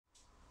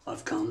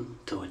I've come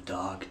to a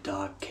dark,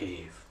 dark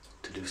cave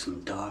to do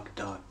some dark,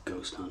 dark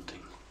ghost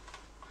hunting.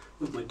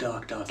 With my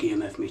dark, dark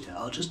EMF meter,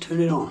 I'll just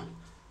turn it on.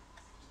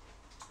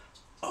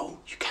 Oh,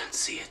 you can't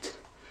see it.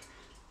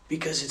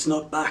 Because it's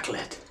not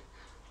backlit.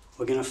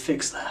 We're gonna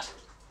fix that.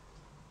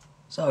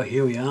 So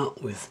here we are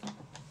with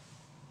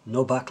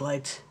no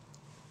backlight.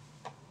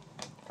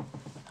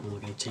 And we're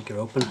gonna take her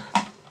open.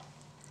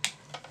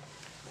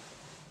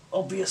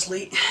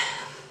 Obviously,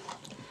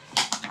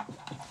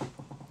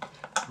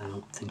 I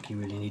don't think you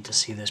really need to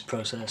see this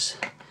process.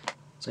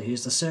 So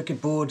here's the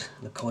circuit board.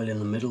 The coil in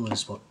the middle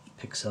is what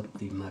picks up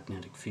the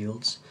magnetic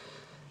fields.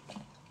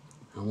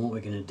 And what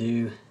we're going to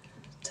do,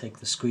 take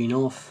the screen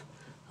off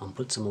and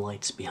put some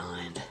lights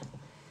behind.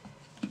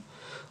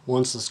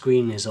 Once the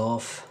screen is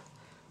off,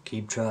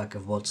 keep track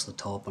of what's the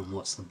top and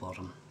what's the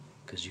bottom,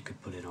 because you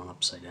could put it on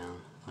upside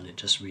down and it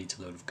just reads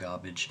a load of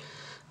garbage,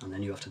 and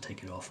then you have to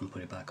take it off and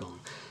put it back on.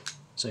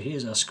 So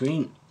here's our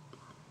screen,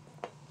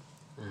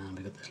 and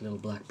we've got this little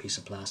black piece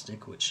of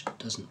plastic which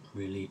doesn't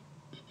really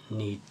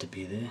need to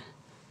be there.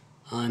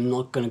 I'm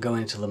not going to go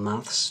into the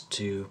maths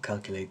to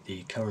calculate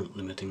the current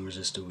limiting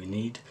resistor we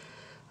need.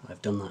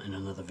 I've done that in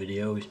another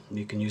video.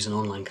 You can use an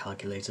online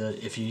calculator.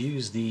 If you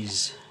use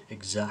these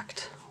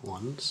exact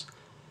ones,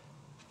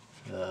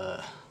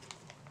 I'm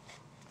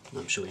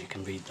sure you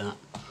can read that,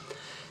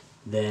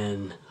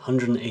 then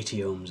 180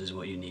 ohms is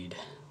what you need,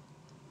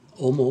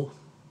 or more.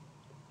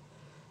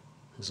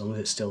 As long as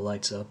it still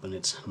lights up and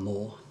it's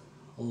more,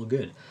 all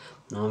good.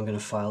 Now I'm going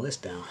to file this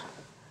down.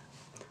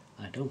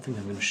 I don't think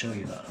I'm going to show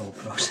you that whole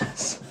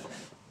process.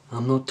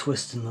 I'm not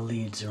twisting the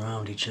leads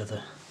around each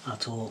other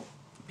at all,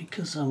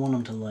 because I want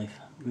them to lie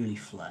really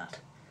flat.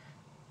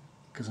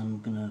 Because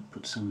I'm going to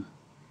put some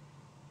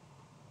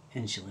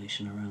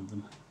insulation around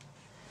them.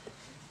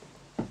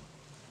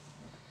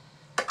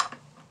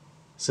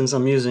 Since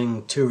I'm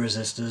using two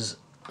resistors,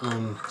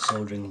 I'm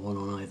soldering one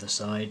on either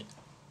side.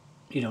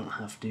 You don't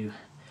have to.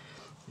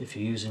 If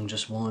you're using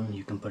just one,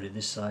 you can put it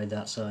this side,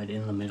 that side,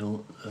 in the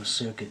middle. The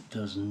circuit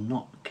does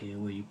not care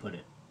where you put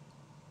it.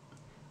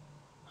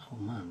 Oh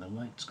man, the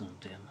light's gone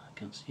dim. I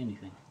can't see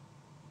anything.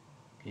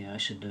 Yeah, I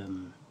should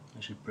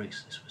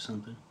brace this with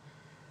something.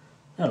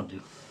 That'll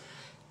do.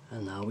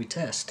 And now we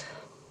test.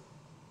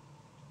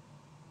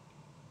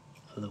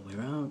 Other way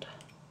around.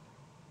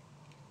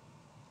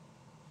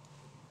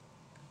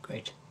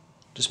 Great.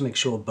 Just make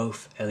sure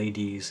both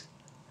LEDs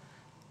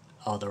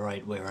are the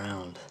right way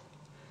around.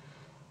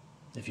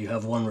 If you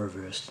have one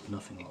reversed,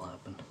 nothing will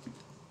happen.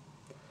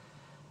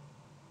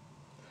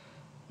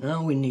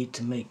 Now we need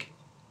to make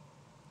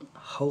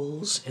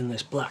holes in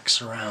this black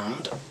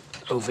surround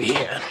over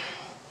here.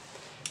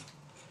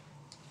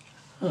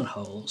 Not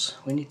holes,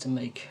 we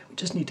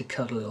just need to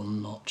cut a little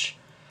notch.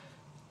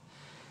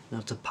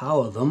 Now to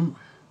power them,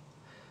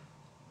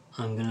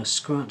 I'm going to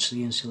scratch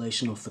the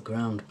insulation off the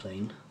ground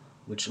plane,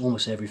 which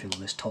almost everything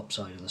on this top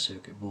side of the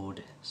circuit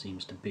board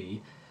seems to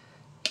be.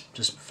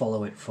 Just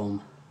follow it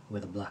from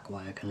where the black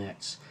wire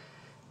connects.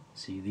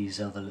 See, these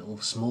are the little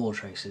small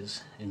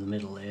traces in the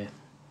middle there.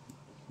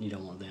 You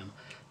don't want them.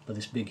 But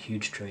this big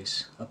huge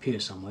trace up here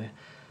somewhere.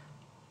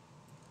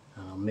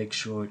 And I'll make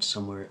sure it's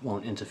somewhere it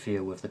won't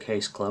interfere with the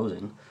case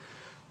closing.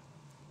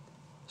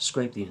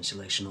 Scrape the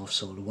insulation off,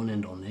 solder one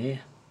end on there.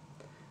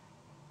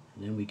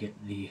 And then we get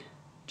the...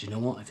 Do you know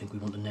what? I think we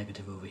want the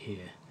negative over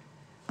here.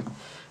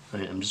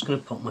 Right, I'm just going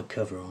to pop my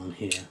cover on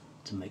here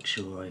to make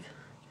sure I've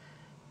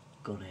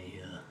got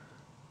a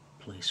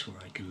place where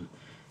I can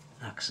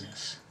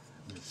access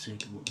the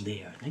circuit board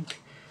there, I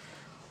think.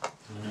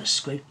 I'm going to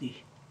scrape the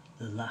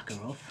lacquer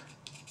off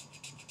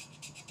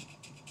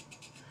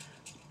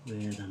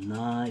with a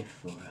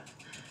knife or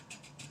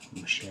a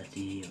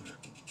machete or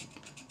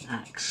an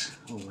axe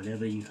or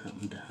whatever you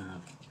happen to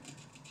have.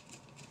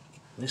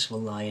 This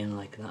will lie in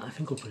like that. I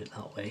think we'll put it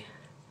that way.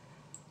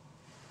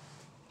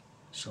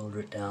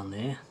 Solder it down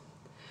there.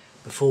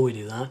 Before we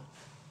do that,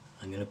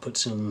 I'm going to put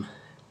some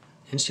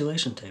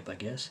insulation tape, I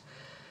guess,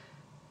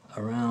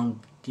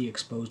 around the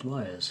exposed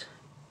wires.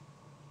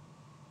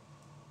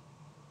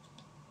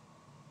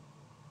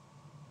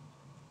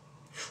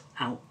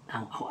 Ow, ow,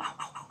 ow, ow,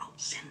 ow, ow, ow.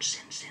 Singe,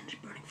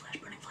 burning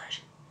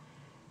flesh.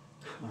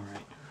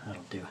 Alright,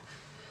 that'll do.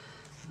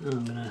 Now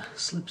I'm going to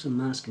slip some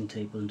masking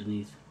tape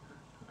underneath.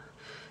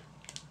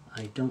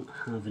 I don't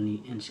have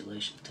any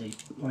insulation tape,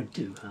 or I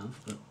do have,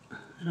 but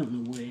I don't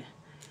know where.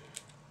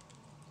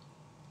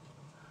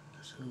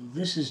 So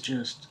this is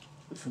just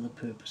for the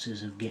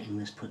purposes of getting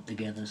this put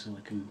together so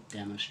I can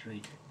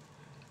demonstrate.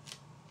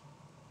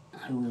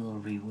 I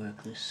will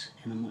rework this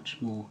in a much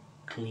more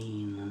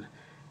clean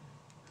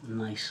and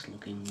nice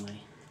looking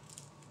way.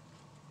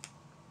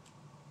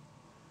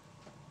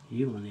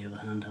 You, on the other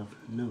hand, have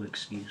no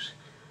excuse.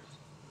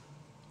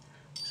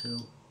 So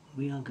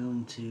we are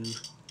going to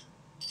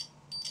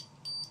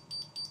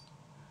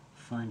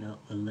find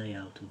out the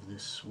layout of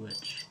this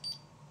switch.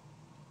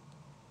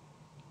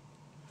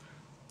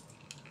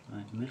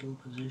 Right, middle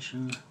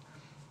position.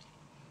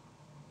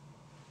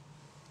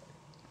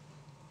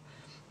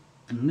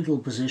 The middle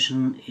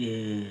position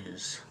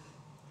is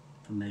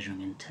for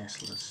measuring in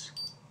Teslas.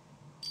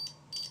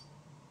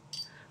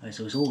 Right,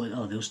 so it's always,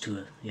 oh, those two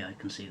are, yeah, I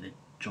can see they're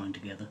joined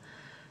together.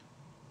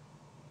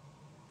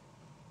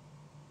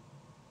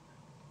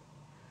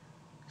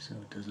 So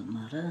it doesn't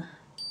matter.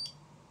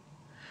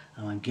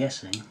 And I'm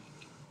guessing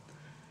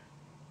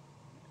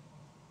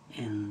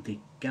in the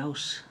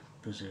Gauss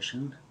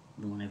position,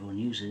 the one everyone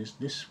uses,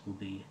 this will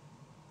be,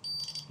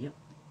 yep,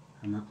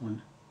 and that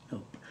one,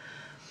 nope.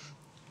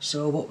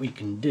 So what we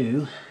can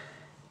do,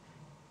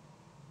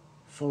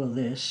 follow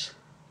this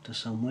to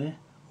somewhere,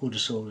 or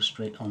just solder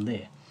straight on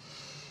there.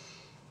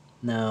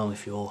 Now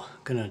if you're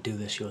going to do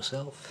this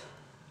yourself,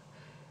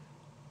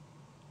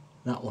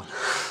 that one,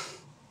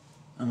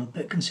 I'm a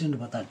bit concerned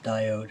about that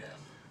diode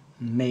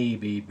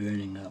maybe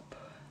burning up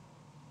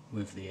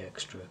with the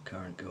extra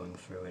current going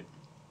through it.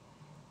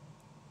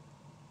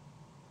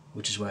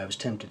 Which is why I was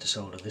tempted to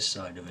solder this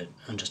side of it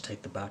and just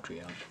take the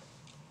battery out.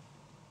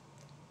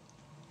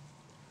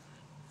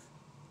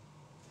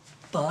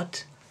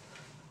 But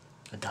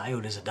a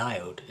diode is a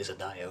diode is a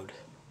diode.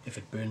 If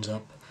it burns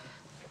up,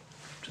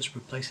 just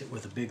replace it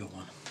with a bigger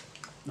one.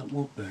 That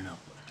won't burn up.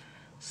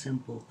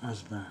 Simple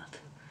as that.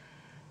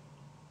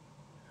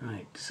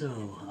 Right,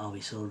 so are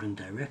we soldering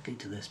directly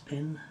to this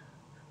pin,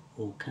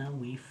 or can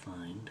we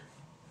find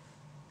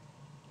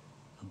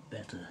a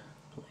better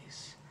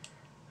place?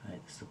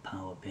 Right, it's the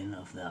power pin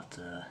of that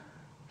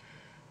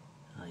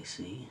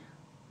IC.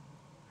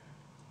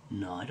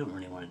 No, I don't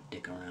really want to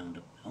dick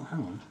around. Oh, hang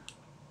on.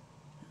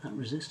 That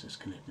resistor's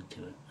connected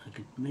to it. I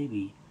could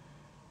maybe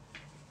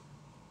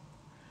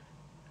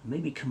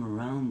come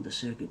around the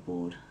circuit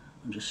board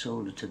and just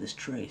solder to this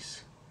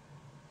trace.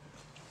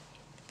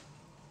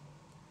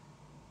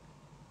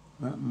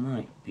 That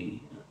might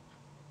be...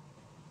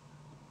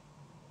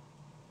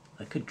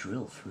 I could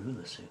drill through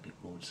the circuit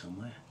board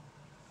somewhere.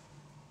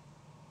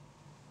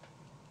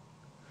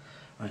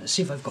 Right, let's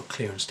see if I've got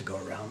clearance to go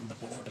around the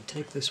board. I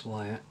take this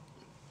wire,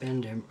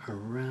 bend him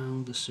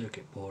around the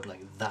circuit board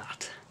like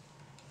that.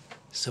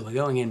 So we're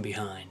going in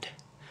behind.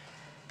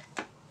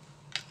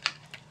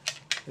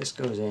 This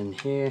goes in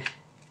here.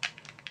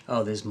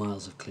 Oh, there's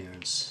miles of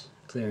clearance.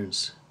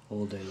 Clearance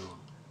all day long.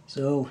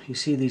 So you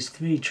see these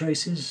three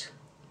traces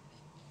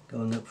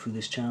going up through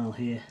this channel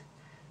here.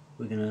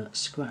 We're going to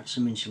scratch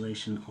some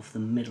insulation off the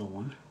middle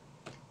one,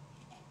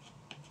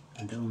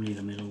 and only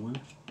the middle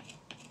one.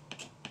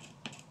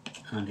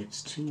 And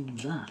it's to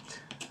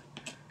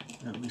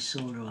that we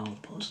solder our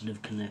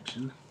positive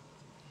connection,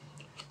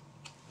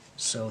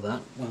 so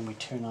that when we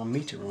turn our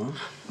meter on,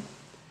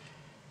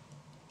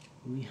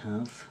 we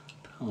have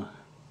power.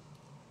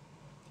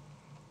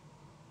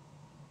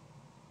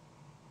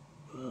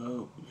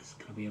 Whoa, this is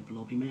going to be a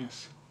blobby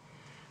mess.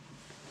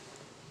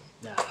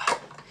 Ah,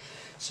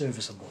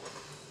 serviceable.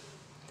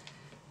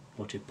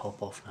 Watch it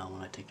pop off now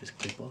when I take this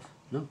clip off.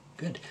 No?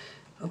 Good.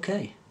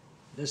 Okay,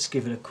 let's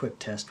give it a quick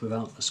test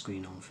without the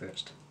screen on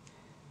first.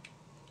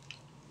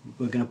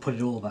 We're going to put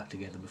it all back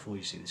together before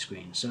you see the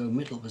screen. So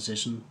middle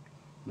position,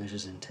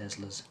 measures in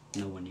Teslas,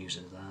 no one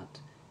uses that.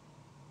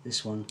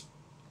 This one,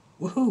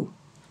 woohoo!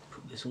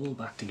 Put this all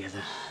back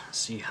together,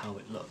 see how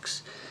it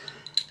looks.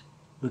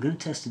 We're going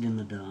to test it in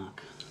the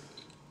dark,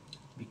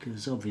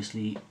 because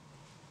obviously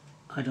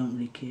I don't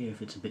really care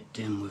if it's a bit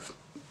dim with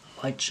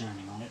light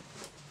shining on it.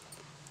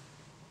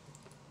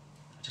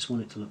 I just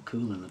want it to look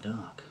cool in the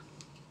dark.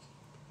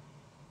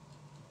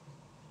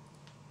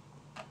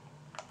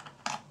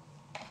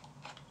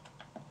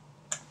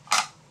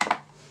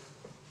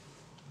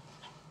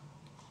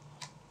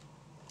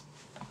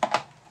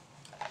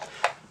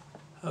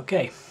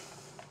 Okay,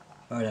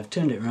 alright, I've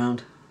turned it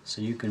around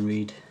so you can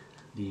read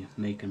the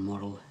make and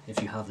model.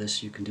 If you have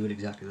this, you can do it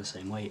exactly the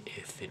same way.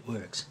 If it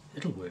works,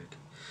 it'll work.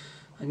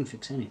 I can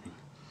fix anything.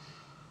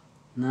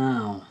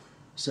 Now,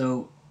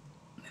 so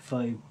if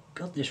I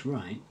got this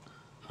right,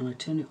 when I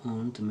turn it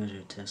on to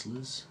measure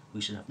Teslas,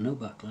 we should have no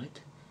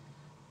backlight.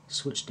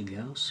 Switch to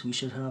Gauss, we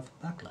should have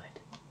backlight.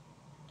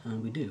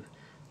 And we do.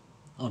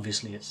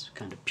 Obviously it's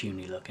kind of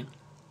puny looking,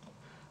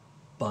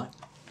 but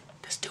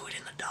let's do it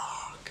in the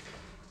dark.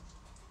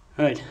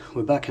 Alright,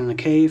 we're back in the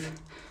cave.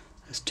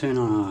 Let's turn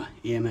on our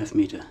EMF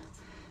meter,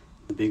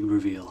 the big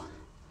reveal.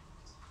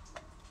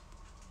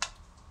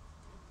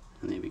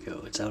 And there we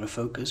go, it's out of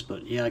focus,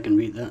 but yeah, I can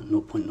read that,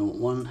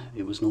 0.01,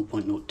 it was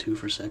 0.02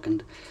 for a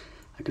second.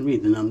 I can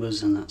read the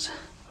numbers and that's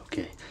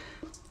okay.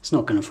 It's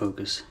not going to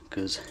focus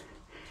because,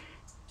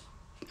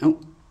 oh,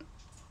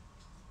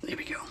 there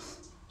we go.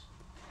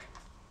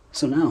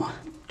 So now,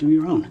 do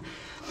your own.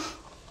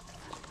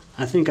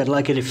 I think I'd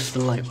like it if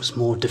the light was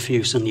more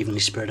diffuse and evenly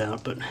spread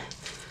out, but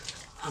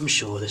I'm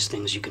sure there's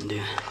things you can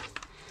do.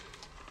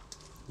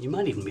 You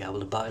might even be able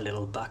to buy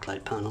little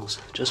backlight panels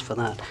just for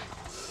that.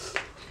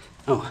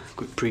 Oh,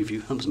 quick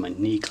preview. That was my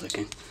knee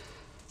clicking.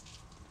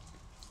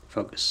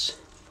 Focus,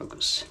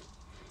 focus.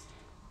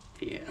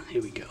 Yeah,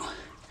 here we go.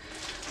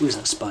 Where's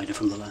that spider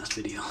from the last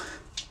video?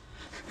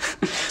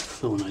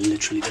 The one I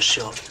literally just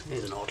shot.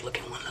 Here's an odd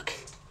looking one, look.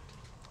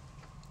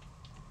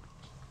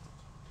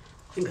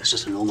 I think that's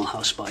just a normal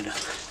house spider.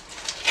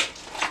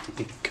 I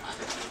think.